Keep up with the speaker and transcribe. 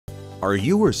Are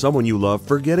you or someone you love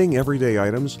forgetting everyday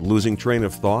items, losing train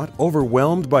of thought,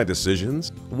 overwhelmed by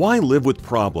decisions? Why live with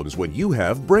problems when you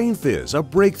have BrainFizz, a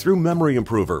breakthrough memory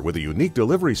improver with a unique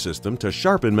delivery system to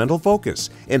sharpen mental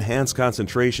focus, enhance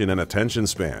concentration and attention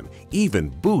span, even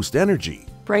boost energy?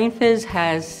 BrainFizz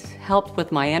has helped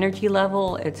with my energy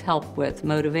level, it's helped with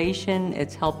motivation,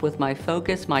 it's helped with my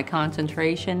focus, my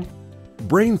concentration.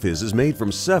 BrainFizz is made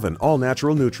from 7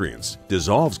 all-natural nutrients,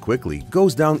 dissolves quickly,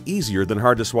 goes down easier than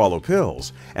hard-to-swallow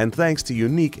pills, and thanks to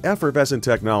unique effervescent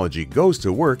technology goes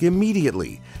to work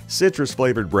immediately.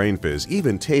 Citrus-flavored BrainFizz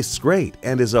even tastes great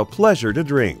and is a pleasure to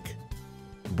drink.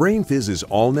 BrainFizz is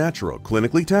all-natural,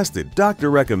 clinically tested,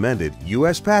 doctor-recommended,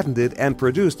 U.S. patented, and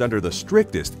produced under the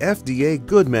strictest FDA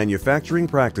good manufacturing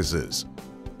practices.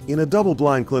 In a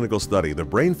double-blind clinical study, the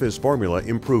BrainFizz formula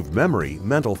improved memory,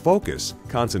 mental focus,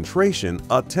 concentration,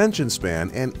 attention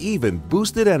span, and even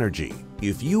boosted energy.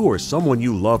 If you or someone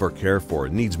you love or care for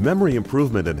needs memory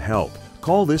improvement and help,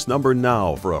 call this number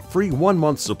now for a free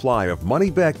 1-month supply of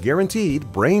money-back guaranteed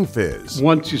BrainFizz.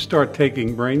 Once you start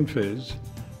taking BrainFizz,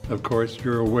 of course,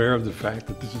 you're aware of the fact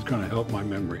that this is going to help my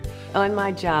memory. On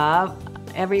my job,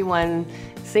 everyone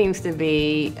seems to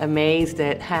be amazed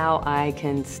at how I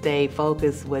can stay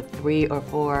focused with 3 or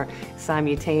 4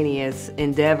 simultaneous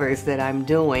endeavors that I'm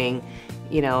doing,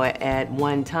 at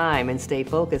one time and stay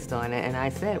focused on it. And I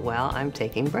said, well, I'm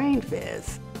taking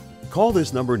BrainFizz. Call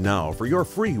this number now for your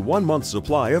free 1-month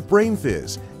supply of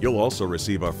BrainFizz. You'll also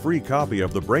receive a free copy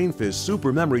of the BrainFizz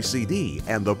Super Memory CD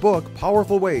and the book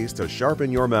Powerful Ways to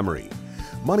Sharpen Your Memory.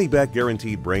 Money-back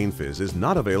guaranteed BrainFizz is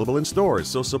not available in stores,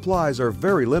 so supplies are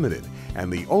very limited.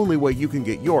 And the only way you can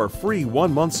get your free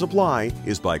 1-month supply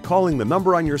is by calling the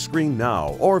number on your screen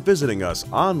now or visiting us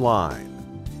online.